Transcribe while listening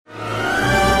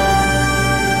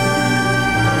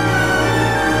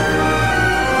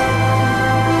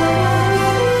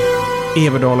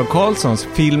Everdahl och Karlssons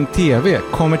Film-TV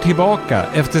kommer tillbaka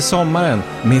efter sommaren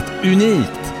med ett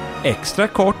unikt, extra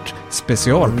kort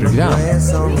specialprogram.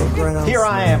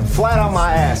 Here I am, flat on my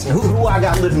ass. Who I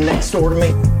got living next door to me?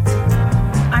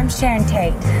 I'm Sharon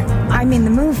Tate. I'm in the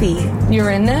movie.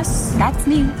 You're in this? That's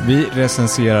me. Vi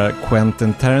recenserar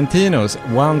Quentin Tarantinos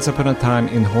Once upon a time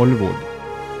in Hollywood.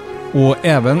 Och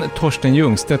även Torsten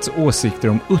Ljungstedts åsikter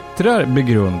om uttrar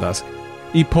begrundas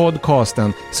i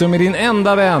podcasten som är din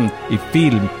enda vän i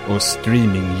film- och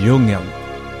streamingdjungeln.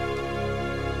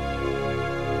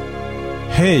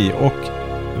 Hej och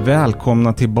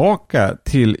välkomna tillbaka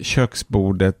till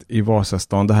köksbordet i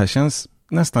Vasastan. Det här känns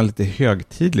nästan lite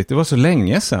högtidligt. Det var så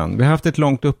länge sedan. Vi har haft ett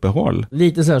långt uppehåll.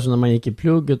 Lite så här som när man gick i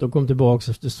plugget och kom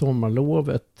tillbaka efter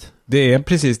sommarlovet. Det är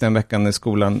precis den veckan när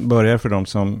skolan börjar för de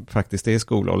som faktiskt är i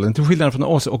skolåldern. Till skillnad från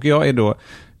oss. Och jag är då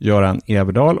Göran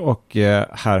Everdahl och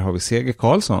här har vi Seger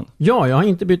Karlsson. Ja, jag har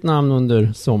inte bytt namn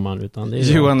under sommaren utan det är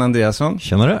Johan Andreasson.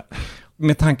 Tjenare.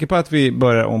 Med tanke på att vi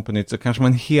börjar om på nytt så kanske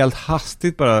man helt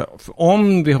hastigt bara,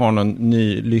 om vi har någon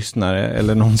ny lyssnare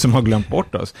eller någon som har glömt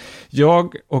bort oss.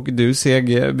 Jag och du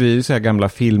Seger, vi är så här gamla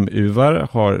filmuvar,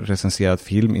 har recenserat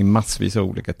film i massvis av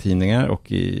olika tidningar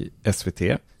och i SVT.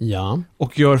 Ja.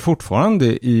 Och gör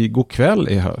fortfarande i God kväll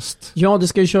i höst. Ja, det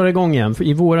ska ju köra igång igen. För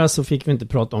i våras så fick vi inte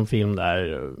prata om film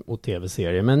där och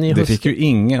tv-serier. Men i det höst... fick ju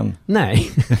ingen.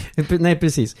 Nej. Nej,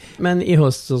 precis. Men i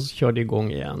höst så kör det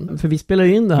igång igen. För vi spelar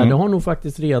ju in det här. Det har nog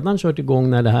faktiskt redan kört igång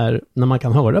när man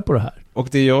kan höra på det här. Och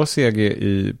det är jag och Seger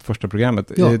i första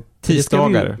programmet. Ja,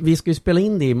 tisdagar. Vi ska ju spela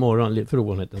in det imorgon för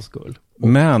ovanlighetens skull.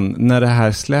 Men när det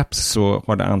här släpps så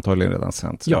har det antagligen redan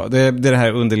sänts. Ja, det är det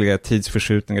här underliga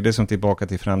tidsförskjutningar. Det är som tillbaka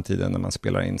till framtiden när man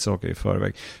spelar in saker i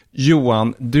förväg.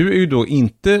 Johan, du är ju då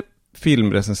inte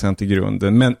filmrecensent i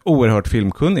grunden, men oerhört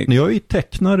filmkunnig. Jag är ju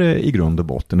tecknare i grund och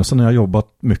botten och sen har jag jobbat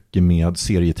mycket med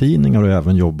serietidningar och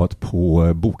även jobbat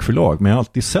på bokförlag. Men jag har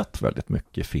alltid sett väldigt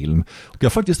mycket film. Och jag har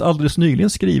faktiskt alldeles nyligen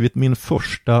skrivit min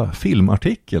första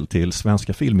filmartikel till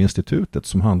Svenska Filminstitutet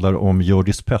som handlar om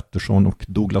Hjördis Pettersson och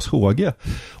Douglas Håge.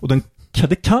 Och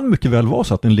det kan mycket väl vara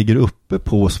så att den ligger uppe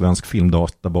på Svensk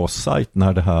Filmdatabas-sajt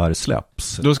när det här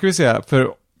släpps. Då ska vi säga, för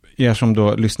er som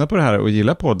då lyssnar på det här och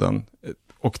gillar podden,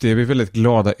 och det är vi väldigt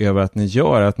glada över att ni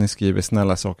gör, att ni skriver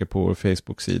snälla saker på vår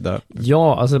Facebook-sida.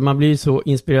 Ja, alltså man blir så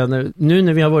inspirerad. Nu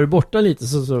när vi har varit borta lite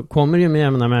så kommer det ju med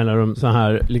jämna mellanrum så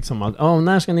här liksom att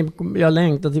när ska ni, jag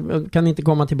längtar till, kan ni inte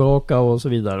komma tillbaka och så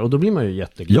vidare. Och då blir man ju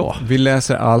jätteglad. Ja, vi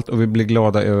läser allt och vi blir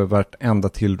glada över vartenda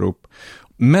tillrop.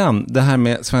 Men det här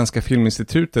med Svenska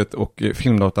Filminstitutet och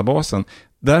filmdatabasen,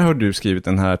 där har du skrivit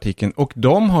den här artikeln och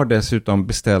de har dessutom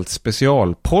beställt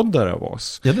specialpoddar av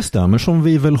oss. Ja, det stämmer, som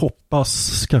vi väl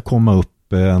hoppas ska komma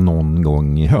upp någon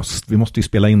gång i höst. Vi måste ju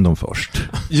spela in dem först.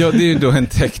 Ja, det är ju då en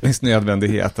teknisk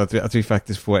nödvändighet att vi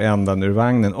faktiskt får ändan ur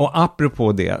vagnen. Och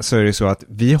apropå det så är det så att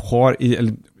vi har,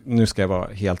 nu ska jag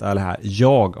vara helt ärlig här,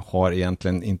 jag har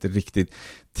egentligen inte riktigt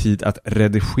tid att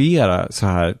redigera så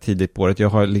här tidigt på året.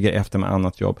 Jag ligger efter med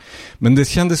annat jobb. Men det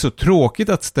kändes så tråkigt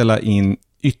att ställa in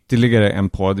ytterligare en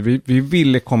podd. Vi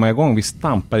ville komma igång, vi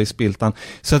stampar i spiltan.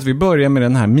 Så att vi börjar med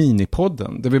den här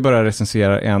minipodden där vi börjar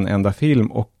recensera en enda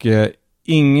film och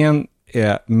ingen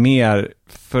är mer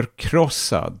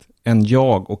förkrossad än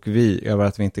jag och vi över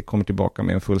att vi inte kommer tillbaka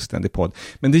med en fullständig podd.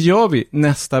 Men det gör vi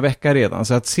nästa vecka redan.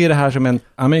 Så att se det här som en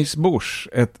amuse-bouche,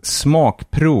 ett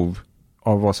smakprov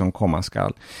av vad som komma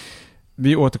skall.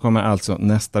 Vi återkommer alltså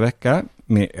nästa vecka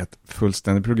med ett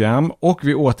fullständigt program och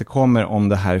vi återkommer om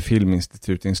det här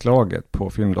filminstitutinslaget på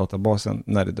filmdatabasen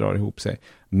när det drar ihop sig.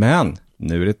 Men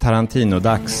nu är det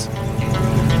Tarantino-dags.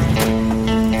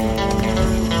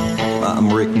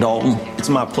 I'm Rick Dalton. It's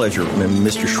my pleasure,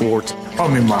 Mr. Schwartz. Call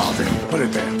me Marvin. Put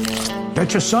it there.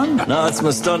 That's your son? No, it's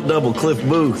my stunt double, Cliff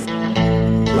Booth.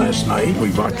 Last night we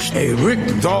watched a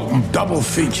Rick Dalton double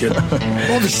feature.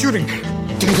 All the shooting.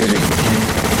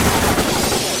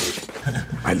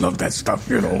 I love that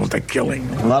stuff, you know, the killing.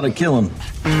 A lot of killing.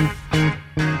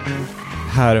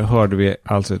 Här hörde vi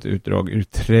alltså ett utdrag ur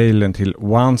trailern till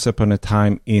Once upon a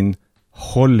time in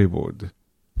Hollywood.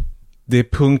 Det är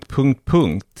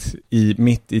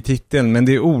mitt i titeln, men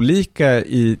det är olika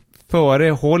i före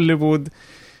Hollywood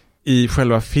i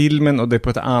själva filmen och det är på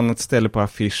ett annat ställe på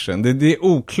affischen. Det är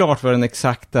oklart vad den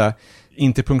exakta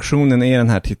interpunktionen är i den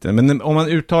här titeln, men om man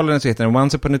uttalar den så heter den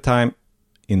Once upon a time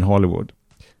in Hollywood.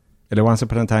 Eller Once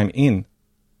upon a time in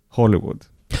Hollywood.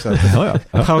 Så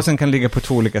att pausen kan ligga på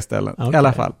 2 olika ställen. Okay. I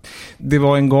alla fall. Det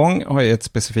var en gång, har ett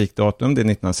specifikt datum, det är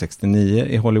 1969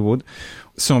 i Hollywood.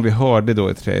 Som vi hörde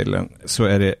då i trailern så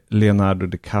är det Leonardo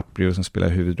DiCaprio som spelar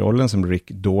huvudrollen som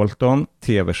Rick Dalton,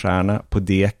 tv-stjärna på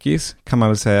dekis kan man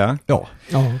väl säga. Ja.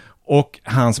 och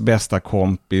hans bästa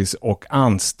kompis och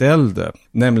anställde,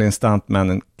 nämligen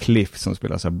stuntmannen Cliff som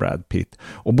spelas av Brad Pitt.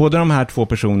 Och båda de här två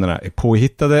personerna är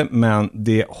påhittade, men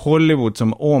det Hollywood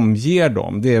som omger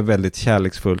dem, det är väldigt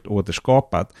kärleksfullt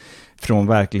återskapat från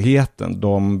verkligheten.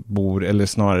 De bor, eller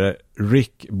snarare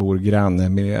Rick bor granne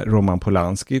med Roman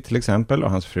Polanski till exempel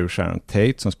och hans fru Sharon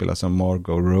Tate som spelas av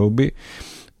Margot Robbie.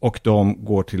 Och de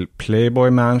går till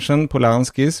Playboy Mansion,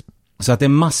 Polanskis. Så att det är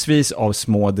massvis av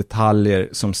små detaljer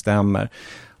som stämmer.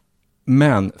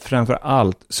 Men framför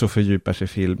allt så fördjupar sig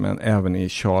filmen även i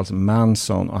Charles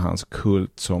Manson och hans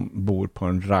kult som bor på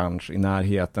en ranch i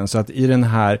närheten. Så att i den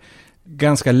här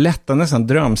ganska lätta nästan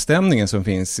drömstämningen som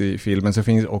finns i filmen så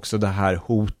finns också det här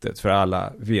hotet, för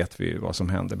alla vet vi vad som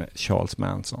hände med Charles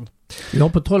Manson. Ja,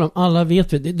 på tal om alla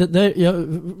vet vi. Jag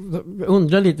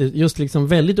undrar lite, just liksom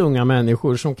väldigt unga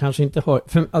människor som kanske inte har...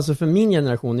 För min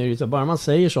generation är det ju så, bara man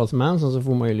säger Charles Manson så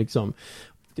får man ju liksom...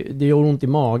 Det gör ont i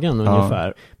magen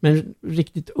ungefär. Men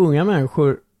riktigt unga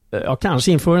människor, ja,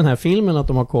 kanske inför den här filmen att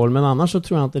de har koll, men annars så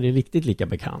tror jag inte det är riktigt lika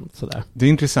bekant. Sådär. Det är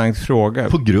en intressant fråga.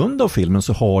 På grund av filmen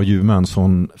så har ju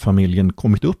Manson-familjen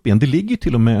kommit upp igen. Det ligger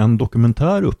till och med en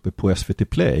dokumentär uppe på SVT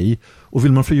Play. Och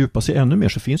vill man fördjupa sig ännu mer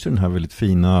så finns ju den här väldigt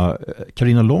fina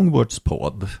Carina Longworths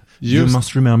podd. You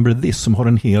Must Remember This, som har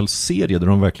en hel serie där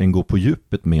de verkligen går på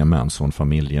djupet med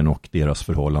Manson-familjen och deras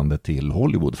förhållande till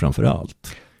Hollywood framför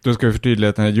allt. Då ska vi förtydliga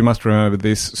att You Must Remember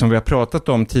This, som vi har pratat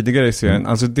om tidigare i serien,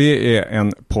 alltså det är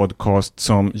en podcast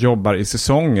som jobbar i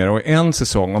säsonger, och en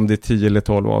säsong, om det är 10 eller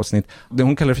 12 avsnitt, det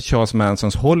hon kallar för Charles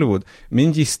Mansons Hollywood.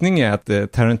 Min gissning är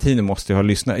att Tarantino måste ha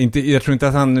lyssnat, jag tror inte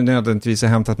att han nödvändigtvis har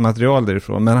hämtat material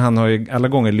därifrån, men han har ju alla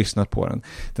gånger lyssnat på den.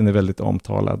 Den är väldigt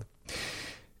omtalad.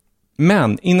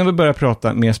 Men innan vi börjar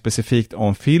prata mer specifikt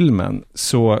om filmen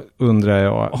så undrar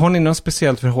jag, har ni någon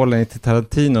speciellt förhållande till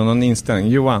Tarantino, någon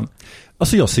inställning? Johan?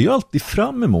 Alltså jag ser ju alltid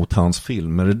fram emot hans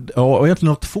filmer, och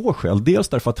egentligen av 2 skäl. Dels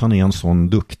därför att han är en sån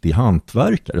duktig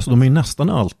hantverkare, så de är ju nästan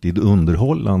alltid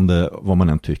underhållande vad man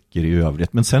än tycker i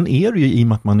övrigt. Men sen är det ju, i och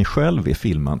med att man själv är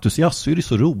filmentusiast, så är det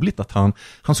så roligt att han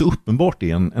så uppenbart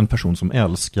är en person som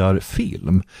älskar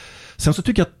film. Sen så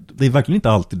tycker jag att det är verkligen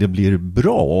inte alltid det blir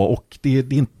bra, och det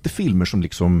är inte filmer som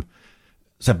liksom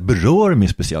så här berör mig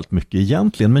speciellt mycket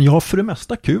egentligen, men jag har för det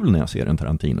mesta kul när jag ser en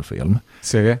Tarantino-film.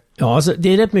 Ser Ja, alltså, det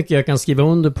är rätt mycket jag kan skriva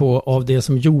under på av det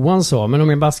som Johan sa, men om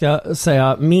jag bara ska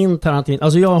säga min Tarantino,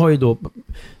 alltså jag har ju då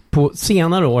på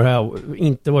senare år har jag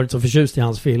inte varit så förtjust i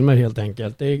hans filmer helt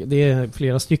enkelt. Det är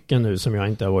flera stycken nu som jag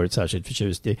inte har varit särskilt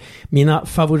förtjust i. Mina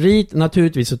favorit,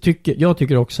 naturligtvis så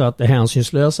tycker också att det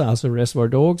hänsynslösa, alltså Reservoir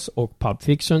Dogs och Pulp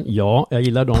Fiction, ja, jag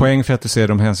gillar dem. Poäng för att du ser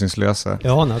de hänsynslösa.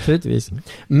 Ja, naturligtvis.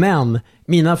 Men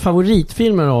mina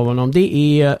favoritfilmer av honom, det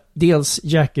är dels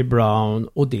Jackie Brown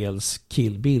och dels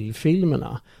Kill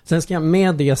Bill-filmerna. Sen ska jag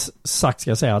med det sagt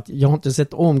ska jag säga att jag har inte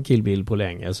sett om Kill Bill på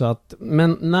länge. Så att,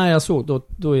 men när jag såg,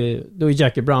 då är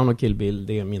Jackie Brown och Kill Bill,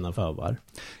 det är mina favor.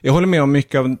 Jag håller med om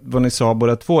mycket av vad ni sa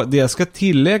båda två. Det jag ska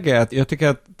tillägga är att jag tycker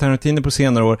att Tarantino på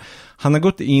senare år, han har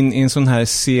gått in i en sån här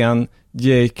scen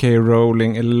J.K.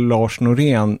 Rowling eller Lars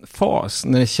Norén-fas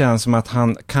när det känns som att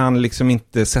han kan liksom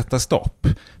inte sätta stopp.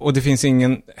 Och det finns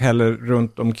ingen heller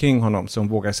runt omkring honom som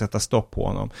vågar sätta stopp på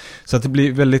honom. Så att det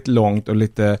blir väldigt långt och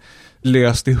lite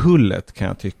löst i hullet kan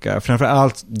jag tycka.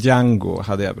 Framförallt Django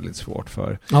hade jag väldigt svårt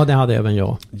för. Ja, det hade även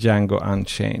jag. Django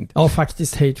Unchained. Ja,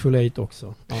 faktiskt Hateful Eight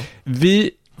också. Ja.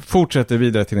 Vi fortsätter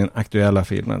vidare till den aktuella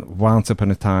filmen Once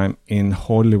Upon a Time in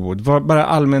Hollywood. Vad bara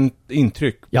allmänt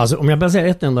intryck? Ja, alltså, om jag bara säger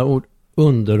ett enda ord,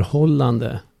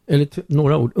 underhållande. Eller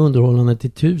några ord, underhållande till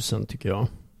 1000 tycker jag.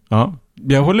 Ja,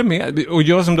 jag håller med. Och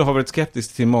jag som då har varit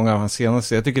skeptisk till många av hans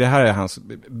senaste, jag tycker det här är hans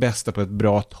bästa på ett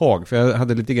bra tag. För jag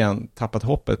hade lite grann tappat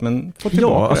hoppet, men fått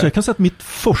tillbaka det. Alltså jag kan säga att mitt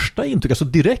första intryck, alltså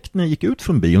direkt när jag gick ut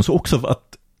från bion, så också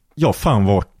att, ja fan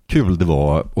vad kul det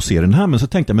var att se den här, men så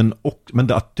tänkte jag, men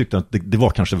jag tyckte att det var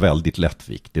kanske väldigt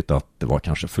lättviktigt, att det var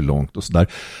kanske för långt och sådär.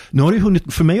 Nu har det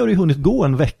hunnit, för mig har det hunnit gå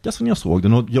en vecka sedan jag såg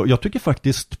den, och jag tycker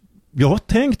faktiskt, jag har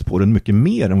tänkt på den mycket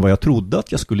mer än vad jag trodde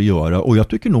att jag skulle göra, och jag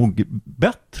tycker nog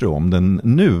bättre om den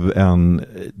nu än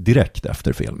direkt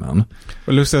efter filmen.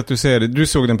 Och lustigt att du säger det. Du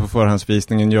såg den på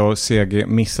förhandsvisningen, jag och CG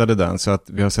missade den, så att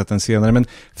vi har sett den senare. Men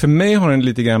för mig har den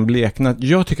lite grann bleknat.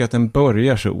 Jag tycker att den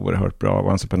börjar så oerhört bra,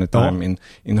 Once Upon a Time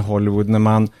in Hollywood, när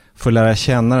man får lära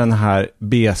känna den här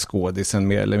B-skådisen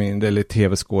mer eller mindre, eller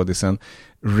tv-skådisen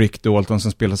Rick Dalton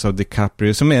som spelas av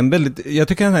DiCaprio, som är en väldigt, jag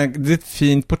tycker det är ett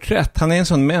fint porträtt. Han är en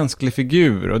sån mänsklig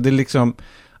figur, och det är liksom,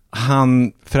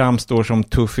 han framstår som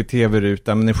tuff i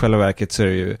tv-rutan, men i själva verket så är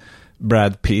det ju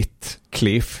Brad Pitt,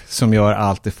 Cliff, som gör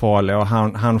allt det farliga, och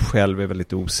han själv är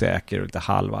väldigt osäker och lite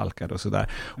halvalkad och sådär.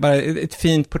 Bara ett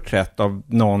fint porträtt av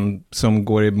någon som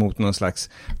går emot någon slags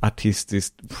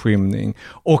artistisk skymning,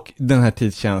 och den här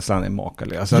tidskänslan är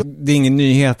makalös. Alltså, det är ingen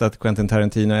nyhet att Quentin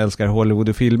Tarantino älskar Hollywood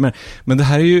och filmer, men det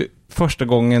här är ju första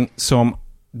gången som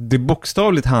det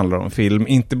bokstavligt handlar om film,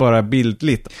 inte bara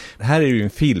bildligt. Det här är ju en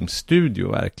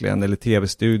filmstudio verkligen, eller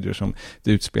tv-studio som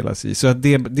det utspelas i. Så att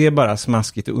det är bara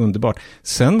smaskigt och underbart.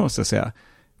 Sen måste jag säga,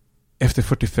 efter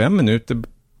 45 minuter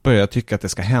börjar jag tycka att det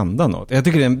ska hända något. Jag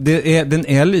tycker den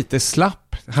är lite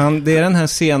slapp. Det är den här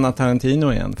sena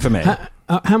Tarantino igen för mig.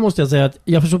 Här måste jag säga att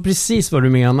jag förstår precis vad du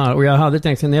menar, och jag hade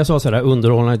tänkt, när jag sa sådär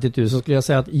underhållande till 1000, så skulle jag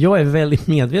säga att jag är väldigt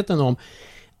medveten om,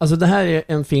 alltså det här är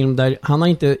en film där han har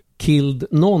inte killed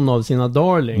någon av sina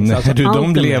darlings. Nej, alltså,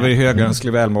 de lever i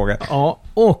högönsklig välmåga. Ja,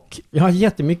 och jag har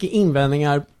jättemycket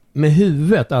invändningar med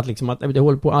huvudet, att det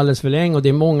håller på alldeles för länge, och det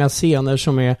är många scener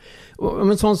som är,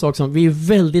 en sån sak som, vi är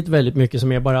väldigt, väldigt mycket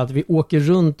som är bara att vi åker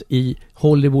runt i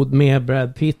Hollywood med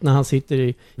Brad Pitt när han sitter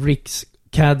i Ricks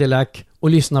Cadillac och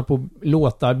lyssnar på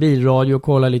låtar, bilradio och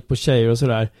kollar lite på tjejer och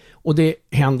sådär. Och det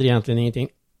händer egentligen ingenting.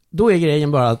 Då är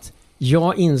grejen bara att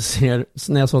jag inser,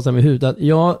 när jag sa så med huvudet, att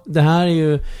det här är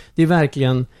ju, det är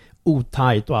verkligen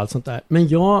otajt och allt sånt där. Men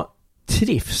jag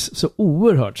trivs så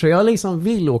oerhört, så jag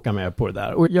vill åka med på det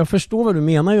där. Och jag förstår vad du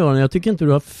menar, Göran, jag tycker inte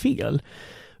du har fel.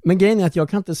 Men grejen är att jag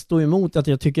kan inte stå emot att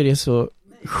jag tycker det är så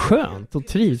skönt och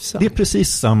trivsamt. Det är precis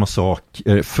samma sak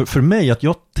för mig, att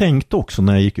jag tänkte också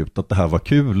när jag gick ut att det här var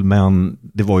kul, men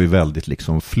det var ju väldigt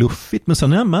fluffigt. Men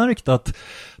sen har jag märkt att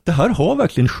det här har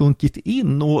verkligen sjunkit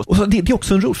in, och det är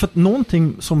också en roligt, för att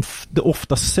någonting som det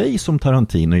ofta sägs om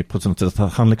Tarantino är på ett sånt sätt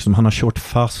att han har kört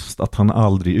fast, att han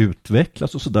aldrig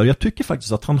utvecklas och sådär. Jag tycker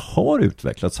faktiskt att han har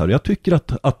utvecklats här. Jag tycker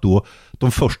att då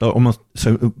de första, om man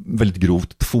säger väldigt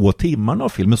grovt, 2 timmarna av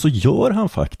filmen, så gör han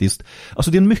faktiskt,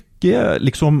 alltså det är en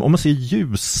mycket om man säger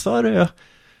ljusare,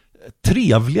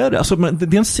 trevligare, alltså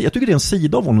jag tycker det är en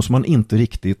sida av honom som man inte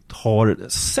riktigt har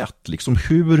sett,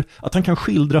 att han kan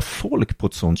skildra folk på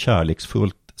ett sånt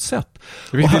kärleksfullt sätt.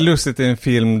 Det är lustigt i en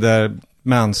film där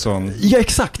Manson, ja,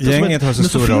 exakt. Gänget har så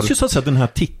stor roll. Men så finns ju så att säga den här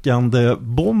tickande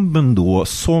bomben då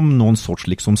som någon sorts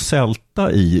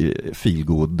sälta i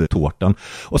feelgood-tårtan.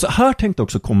 Och så här tänkte jag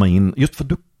också komma in, just för att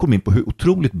du kom in på hur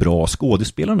otroligt bra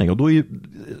skådespelarna är, och då är ju,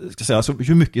 alltså,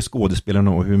 hur mycket är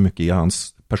skådespelarna och hur mycket är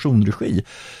hans personregi.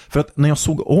 För att när jag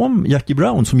såg om Jackie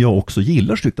Brown, som jag också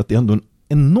gillar, så tyckte att det är ändå en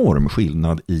enorm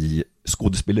skillnad i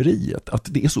skådespeleriet, att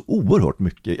det är så oerhört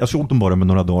mycket. Jag såg dem bara med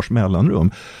några dagars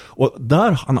mellanrum, och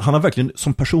där han har verkligen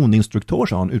som personinstruktör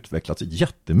så har han utvecklats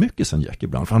jättemycket sen Jackie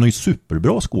Brown, för han är ju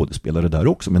superbra skådespelare där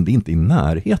också, men det är inte i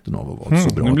närheten av att vara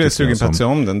så bra. Nu blev jag sugen på att se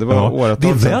om den, det var åratal. Det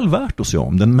är väl värt att se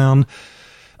om den, men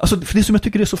alltså, för det som jag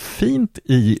tycker är så fint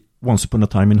i Once Upon a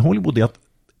Time in Hollywood är att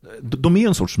de är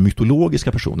en sorts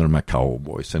mytologiska personer, de här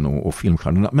cowboysen och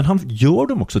filmstjärnorna, men han gör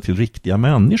dem också till riktiga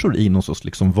människor i någon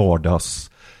sorts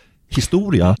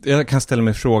vardagshistoria. Jag kan ställa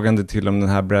mig frågande till om den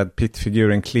här Brad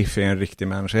Pitt-figuren Cliff är en riktig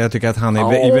människa. Jag tycker att han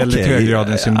är i väldigt hög grad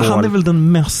en symbol. Han är väl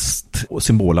den mest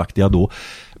symbolaktiga då.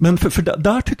 Men för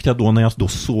där tyckte jag då, när jag då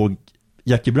såg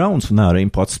Jackie Brown så nära in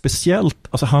på, att speciellt,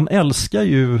 alltså han älskar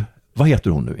ju, vad heter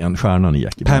hon nu? En stjärnan i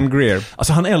Jackie Brown. Pam Grier.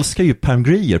 Alltså han älskar ju Pam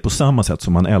Grier på samma sätt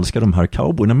som han älskar de här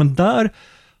cowboyerna. Men där,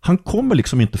 han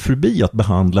kommer inte förbi att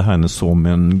behandla henne som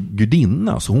en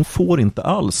gudinna. Så hon får inte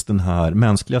alls den här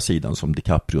mänskliga sidan som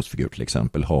DiCaprios figur till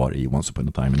exempel har i Once Upon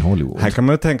a Time in Hollywood. Här kan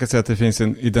man tänka sig att det finns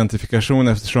en identifikation,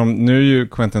 eftersom nu är ju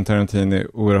Quentin Tarantino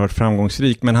oerhört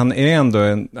framgångsrik, men han är ändå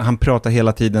han pratar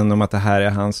hela tiden om att det här är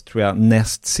hans, tror jag,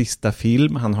 näst sista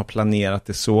film. Han har planerat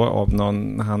det så av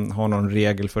han har någon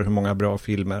regel för hur många bra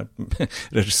filmer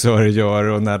regissörer gör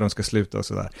och när de ska sluta och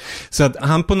sådär. Så att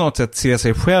han på något sätt ser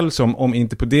sig själv som, om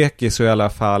inte på dekis så i alla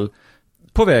fall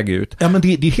på väg ut. Ja, men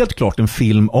det är helt klart en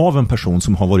film av en person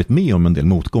som har varit med om en del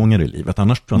motgångar i livet.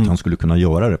 Annars tror jag inte han skulle kunna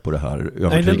göra det på det här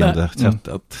övertygande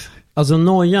sättet. Alltså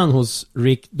nojan hos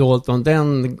Rick Dalton,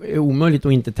 den är omöjligt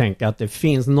att inte tänka att det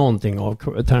finns någonting av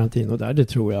Tarantino där, det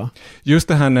tror jag. Just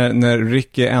det här när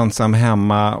Rick är ensam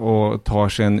hemma och tar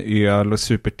sig en öl och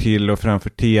super till och framför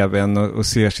tvn och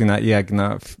ser sina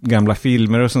egna gamla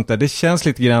filmer och sånt där. Det känns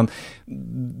lite grann,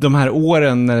 de här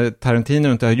åren när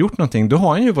Tarantino inte har gjort någonting, då har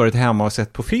han ju varit hemma och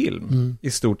sett på film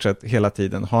i stort sett hela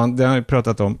tiden. Det har han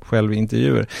pratat om själv i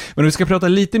intervjuer. Men vi ska prata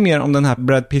lite mer om den här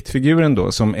Brad Pitt-figuren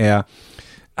då, som är,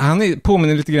 han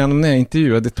påminner lite grann om när jag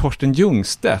intervjuade Torsten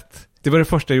Ljungstedt. Det var det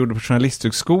första jag gjorde på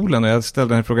Journalisthögskolan, och jag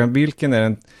ställde den här frågan, vilken är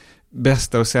den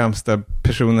bästa och sämsta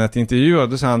personen att intervjua.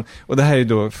 Då sa han, och det här är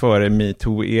då före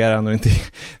MeToo-eran och inte,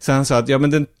 så han sa att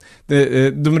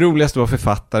de roligaste var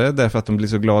författare därför att de blir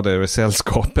så glada över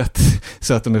sällskapet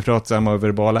så att de är pratsamma och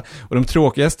verbala. Och de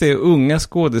tråkigaste är unga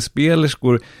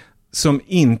skådespelerskor som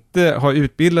inte har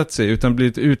utbildat sig utan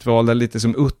blivit utvalda lite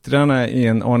som uttrarna i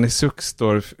en Arne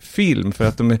Suckstorff-film för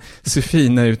att de ser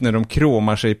fina ut när de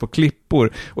kromar sig på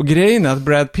klippor. Och grejen är att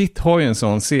Brad Pitt har ju en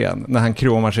sån scen när han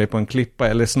kromar sig på en klippa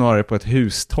eller snarare på ett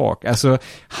hustak. Alltså,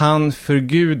 han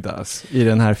förgudas i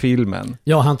den här filmen.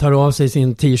 Ja, han tar av sig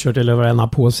sin t-shirt eller vad han har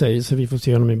på sig så vi får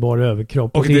se honom i bara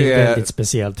överkropp. Och det är väldigt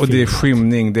speciellt. Och det är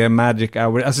skymning, det är magic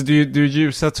hour. Alltså det är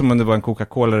ljusat som om det var en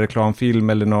Coca-Cola-reklamfilm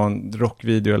eller någon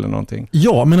rockvideo eller någonting.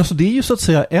 Ja, men alltså det är ju så att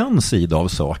säga en sida av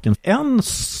saken. En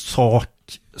sak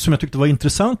som jag tyckte var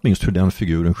intressant med just hur den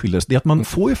figuren skildras, det är att man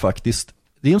får ju faktiskt,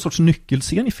 det är en sorts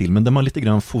nyckelscen i filmen där man lite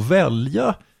grann får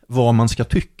välja vad man ska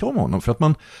tycka om honom. För att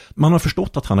man har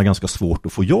förstått att han har ganska svårt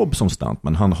att få jobb som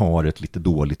stuntman. Han har ett lite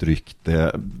dåligt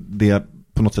rykte. Det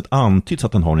på något sätt antyds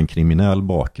att han har en kriminell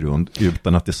bakgrund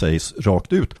utan att det sägs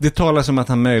rakt ut. Det talas om att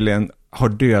han möjligen har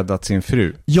dödat sin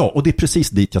fru. Ja, och det är precis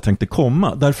dit jag tänkte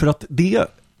komma. Därför att det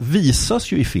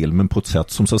visas ju i filmen på ett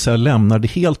sätt som så att säga lämnar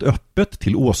det helt öppet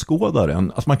till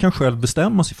åskådaren. Alltså man kan själv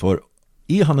bestämma sig för,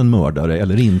 är han en mördare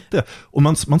eller inte? Och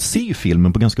man ser ju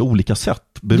filmen på ganska olika sätt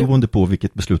beroende på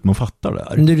vilket beslut man fattar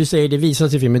där. När du säger det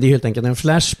visas i filmen, det är helt enkelt en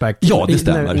flashback. Ja, det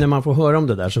stämmer. När man får höra om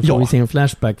det där så får vi se en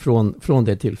flashback från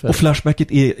det tillfället. Och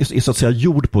flashbacket är så att säga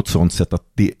gjord på ett sånt sätt att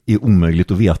det är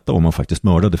omöjligt att veta om man faktiskt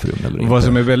mördade frun eller inte. Vad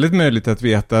som är väldigt möjligt att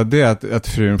veta, det är att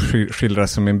frun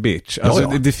skildras som en bitch.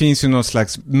 Alltså det finns ju någon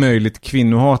slags möjligt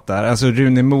kvinnohat där. Alltså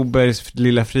Rune Mobergs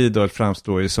Lilla Fridolf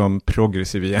framstår ju som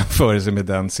progressiv i jämförelse med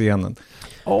den scenen.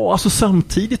 Ja, alltså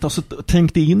samtidigt, alltså,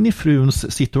 tänk dig in i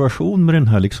fruns situation med den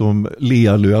här liksom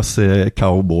lealösa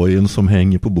cowboyen som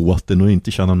hänger på båten och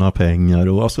inte tjänar några pengar.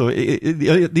 Och alltså,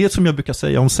 det är som jag brukar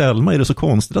säga om Selma, är det så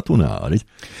konstigt att hon är arg?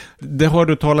 Det har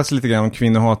då talats lite grann om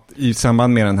kvinnohat i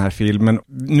samband med den här filmen.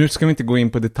 Nu ska vi inte gå in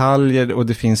på detaljer och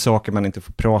det finns saker man inte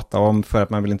får prata om för att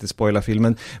man vill inte spoila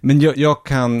filmen. Men jag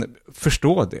kan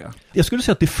förstå det. Jag skulle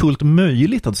säga att det är fullt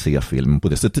möjligt att se filmen på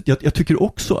det sättet. Jag tycker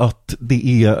också att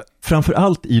det är,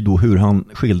 framförallt i då hur han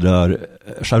skildrar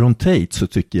Sharon Tate, så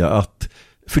tycker jag att,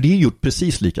 för det är gjort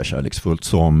precis lika kärleksfullt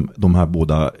som de här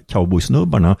båda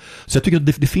cowboysnubbarna. Så jag tycker att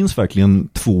det finns verkligen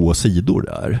två sidor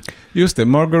där. Just det,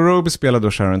 Margot Robbie spelade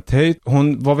då Sharon Tate.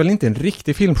 Hon var väl inte en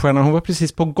riktig filmstjärna, hon var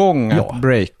precis på gång att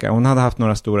breaka. Hon hade haft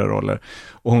några stora roller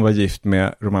och hon var gift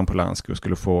med Roman Polanski och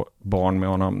skulle få barn med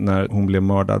honom när hon blev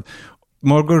mördad.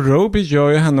 Margot Robbie gör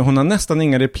ju henne, hon har nästan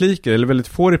inga repliker eller väldigt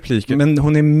få repliker, men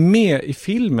hon är med i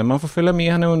filmen. Man får följa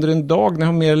med henne under en dag när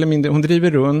hon mer eller mindre, hon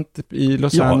driver runt i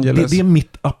Los Angeles. Det är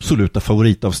mitt absoluta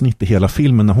favoritavsnitt i hela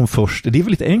filmen när hon först, det är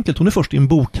väl lite enkelt, hon är först i en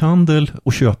bokhandel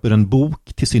och köper en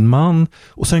bok till sin man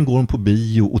och sen går hon på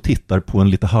bio och tittar på en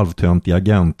lite halvtöntig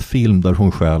agentfilm där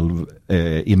hon själv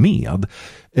är med.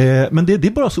 Men det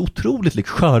är bara så otroligt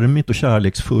charmigt och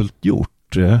kärleksfullt gjort.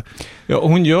 Ja, och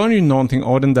hon gör ju någonting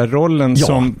av den där rollen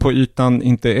som på ytan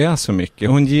inte är så mycket.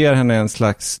 Hon ger henne en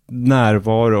slags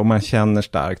närvaro och man känner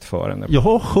starkt för henne. Jag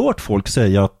har hört folk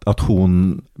säga att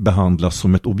hon behandlas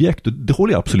som ett objekt. Det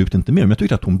håller jag absolut inte med om. Jag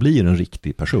tycker att hon blir en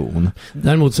riktig person.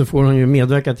 Däremot så får hon ju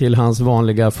medverka till hans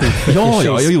vanliga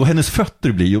fotfetisch. Ja, hennes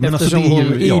fötter blir ju... Eftersom alltså,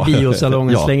 hon i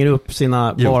biosalongen slänger upp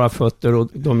sina bara fötter och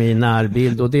de är i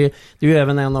närbild. Och det är ju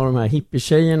även en av de här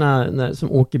hippie-tjejerna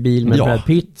som åker bil med Brad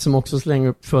Pitt som också slänger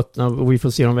upp fötterna och vi får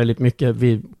se dem väldigt mycket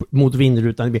mot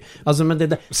vindrutan. Alltså,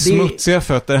 men smutsiga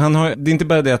fötter. Det är inte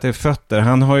bara det att det är fötter.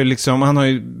 Han har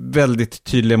ju väldigt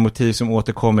tydliga motiv som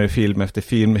återkommer i film efter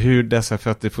film. Hur dessa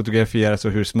fötter fotograferas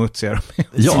och hur smutsiga de är.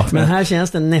 Ja, men här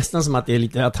känns det nästan som att det är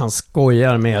lite att han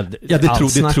skojar med det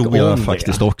tror jag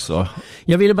faktiskt också.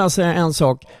 Jag ville bara säga en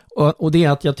sak. Och det är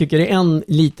att jag tycker det är en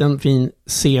liten fin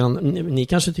scen, ni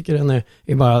kanske tycker den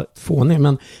är bara fånig,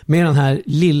 men med den här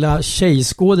lilla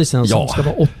tjejskådisen som ska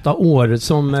vara 8 år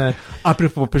som...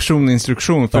 Apropå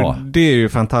personinstruktion, för det är ju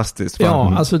fantastiskt.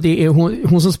 Ja, alltså det är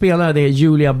hon som spelar det är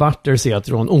Julia Butters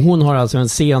heter hon, och hon har alltså en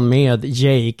scen med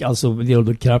Jake, alltså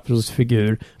Leonardo DiCaprios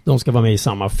figur, de ska vara med i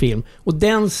samma film. Och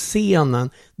den scenen,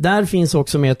 där finns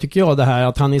också med, tycker jag, det här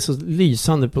att han är så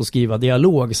lysande på att skriva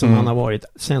dialog som han har varit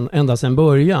ända sedan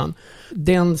början.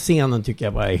 Den scenen tycker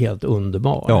jag bara är helt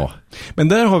underbar. Ja. Men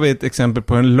där har vi ett exempel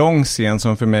på en lång scen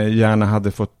som för mig gärna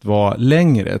hade fått vara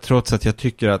längre, trots att jag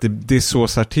tycker att det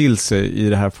såsar till sig i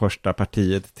det här första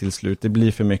partiet till slut. Det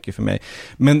blir för mycket för mig.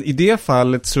 Men i det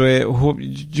fallet så är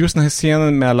just den här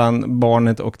scenen mellan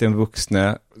barnet och den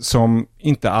vuxne som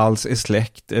inte alls är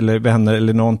släkt eller vänner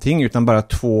eller någonting, utan bara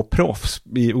två proffs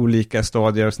i olika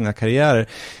stadier av sina karriärer.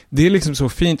 Det är liksom så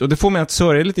fint, och det får mig att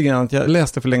sörja lite grann. Jag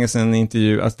läste för länge sedan en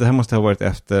intervju att det här måste ha varit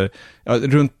efter,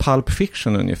 runt Pulp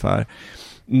Fiction ungefär.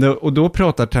 Och då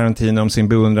pratar Tarantino om sin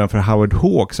beundran för Howard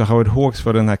Hawks, och Howard Hawks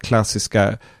var den här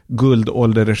klassiska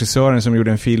guldålderregissören som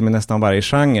gjorde en film i nästan varje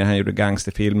genre. Han gjorde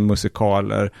gangsterfilm,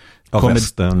 musikaler,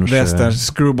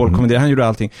 westerns, screwball-komedier. Han gjorde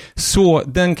allting. Så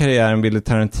den karriären ville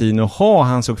Tarantino ha.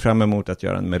 Han såg fram emot att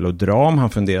göra en melodram. Han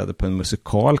funderade på en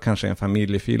musikal, kanske en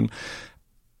familjefilm.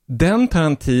 Den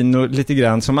Tarantino lite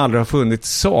grann som aldrig har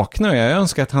funnits saknar jag. Jag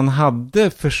önskar att han hade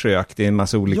försökt i en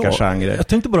massa olika genrer. Jag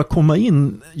tänkte bara komma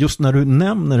in just när du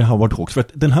nämner Howard Hawks, för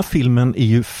att den här filmen är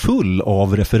ju full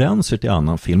av referenser till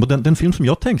annan film. Och den film som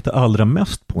jag tänkte allra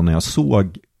mest på när jag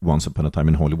såg Once upon a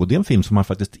time in Hollywood, det är en film som man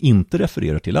faktiskt inte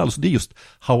refererar till alls. Det är just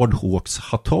Howard Hawks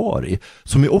Hatari,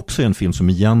 som är också en film som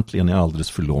egentligen är alldeles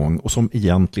för lång och som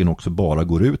egentligen också bara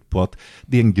går ut på att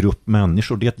det är en grupp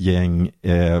människor, det är ett gäng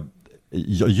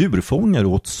djurfångare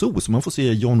åt zoo, så man får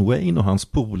se John Wayne och hans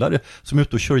polare som är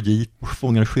ute och kör jeep och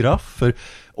fångar giraffer,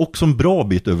 och som bra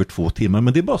bit över 2 timmar,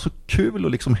 men det är bara så kul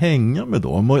att liksom hänga med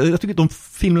dem, och jag tycker att de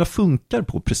filmerna funkar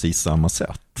på precis samma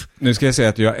sätt. Nu ska jag säga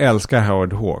att jag älskar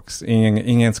Howard Hawks.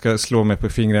 Ingen ska slå mig på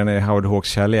fingrarna i Howard Hawks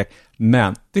kärlek,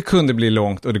 men det kunde bli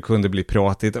långt och det kunde bli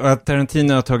pratigt, och att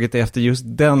Tarantino har tagit efter just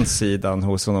den sidan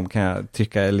hos honom kan jag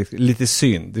tycka är lite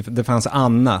synd. Det fanns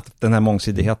annat, den här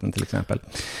mångsidigheten till exempel.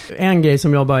 En grej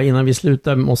som jag bara innan vi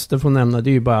slutar måste få nämna, det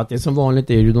är ju bara att det som vanligt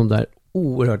är ju de där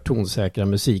oerhört tonsäkra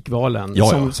musikvalen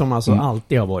som alltså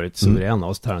alltid har varit suveräna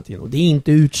hos Tarantino. Det är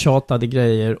inte uttjatade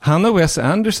grejer. Han och Wes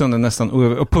Anderson är nästan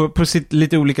på sitt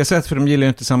lite olika sätt, för de gillar ju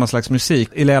inte samma slags musik,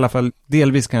 eller i alla fall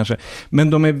delvis kanske, men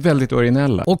de är väldigt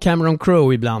originella. Och Cameron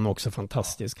Crowe ibland också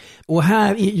fantastisk. Och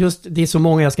här, just det är så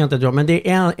många jag ska inte dra, men det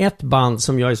är ett band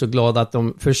som jag är så glad att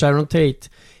för Sharon Tate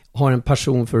har en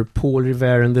passion för Paul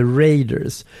Revere and the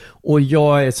Raiders, och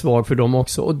jag är svag för dem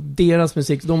också, och deras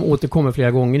musik, de återkommer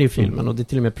flera gånger i filmen och det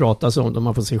till och med pratas om dem,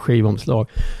 man får se skivomslag,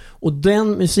 och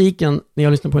den musiken när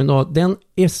jag lyssnar på den idag, den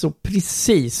är så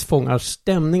precis fångar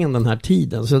stämningen den här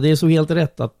tiden, så det är så helt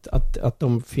rätt att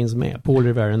de finns med, Paul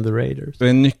Revere and the Raiders. Det är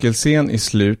en nyckelscen i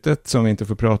slutet som vi inte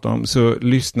får prata om, så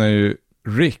lyssnar ju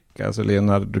Rick, alltså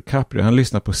Leonardo DiCaprio, han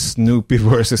lyssnar på Snoopy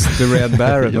vs. The Red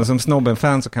Baron och som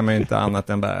snobben-fan så kan man ju inte annat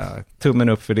än bara tummen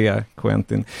upp för det,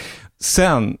 Quentin.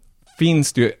 Sen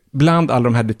finns det ju bland alla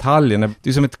de här detaljerna, det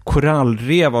är som ett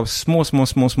korallrev av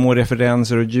små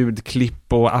referenser och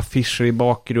ljudklipp och affischer i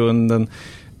bakgrunden.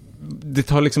 Det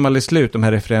tar liksom aldrig slut, de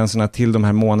här referenserna till de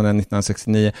här månaderna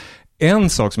 1969. En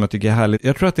sak som jag tycker är härligt,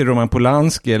 jag tror att det är Roman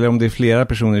Polanski eller om det är flera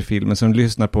personer i filmen som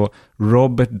lyssnar på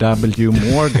Robert W.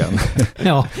 Morgan.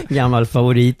 Ja, gammal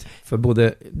favorit för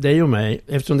både dig och mig,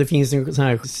 eftersom det finns en sån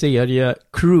här serie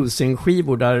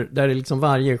cruising-skivor där det liksom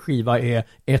varje skiva är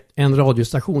en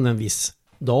radiostation en viss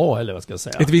dag, eller vad ska jag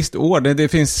säga. Ett visst år, det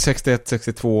finns 61,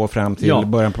 62 fram till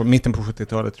mitten på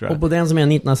 70-talet tror jag. Och på den som är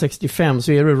 1965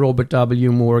 så är det Robert W.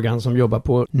 Morgan som jobbar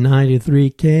på 93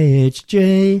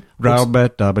 KHJ.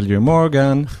 Robert W.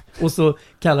 Morgan. Och så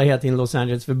kallar hela tiden Los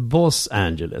Angeles för Boss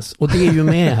Angeles. Och det är ju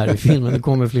med här i filmen, det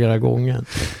kommer flera gånger.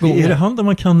 Är det han där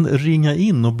man kan ringa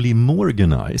in och bli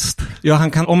Morganized? Ja,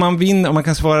 han kan, om man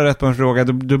kan svara rätt på en fråga,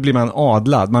 då blir man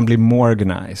adlad, man blir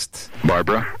Morganized.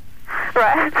 Barbara?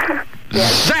 Right.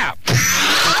 Yes. Zap!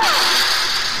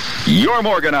 You're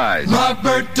Morganized.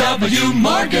 Robert W.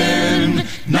 Morgan,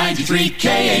 93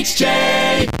 KHJ.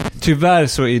 Tyvärr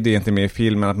så är det inte med i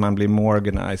filmen att man blir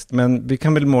Morganized, men vi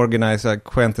kan väl Morganiza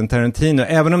Quentin Tarantino,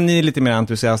 även om ni är lite mer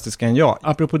entusiastiska än jag.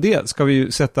 Apropå det, ska vi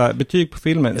ju sätta betyg på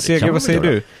filmen. Seger, vad säger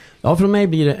du? Ja, från mig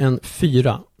blir det en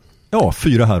 4. Ja,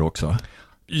 4 här också.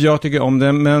 Jag tycker om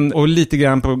den, och lite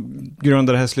grann på grund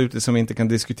av det här slutet som vi inte kan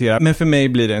diskutera. Men för mig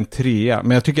blir det en 3.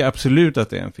 Men jag tycker absolut att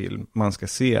det är en film man ska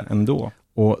se ändå.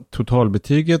 Och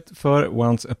totalbetyget för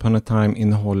Once upon a time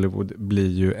in Hollywood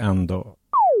blir ju ändå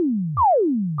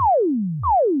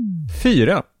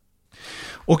 4.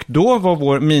 Och då var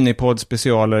vår minipodd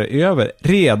specialer över.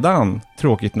 Redan,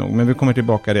 tråkigt nog, men vi kommer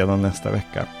tillbaka redan nästa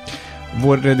vecka.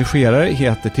 Vår redigerare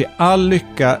heter till all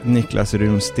lycka Niklas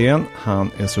Runsten. Han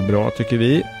är så bra tycker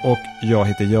vi. Och jag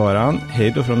heter Göran.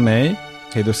 Hej då från mig.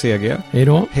 Hej då CG. Hej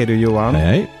då. Hej då Johan.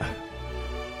 Hej.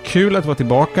 Kul att vara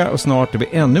tillbaka, och snart är vi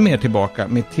ännu mer tillbaka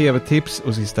med tv-tips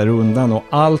och sista rundan och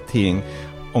allting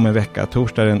om en vecka,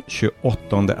 torsdag den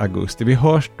 28 augusti. Vi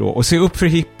hörs då, och se upp för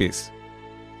hippies.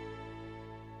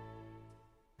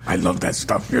 I love that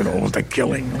stuff, you know, the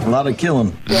killing. A lot of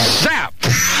killing.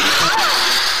 Zap!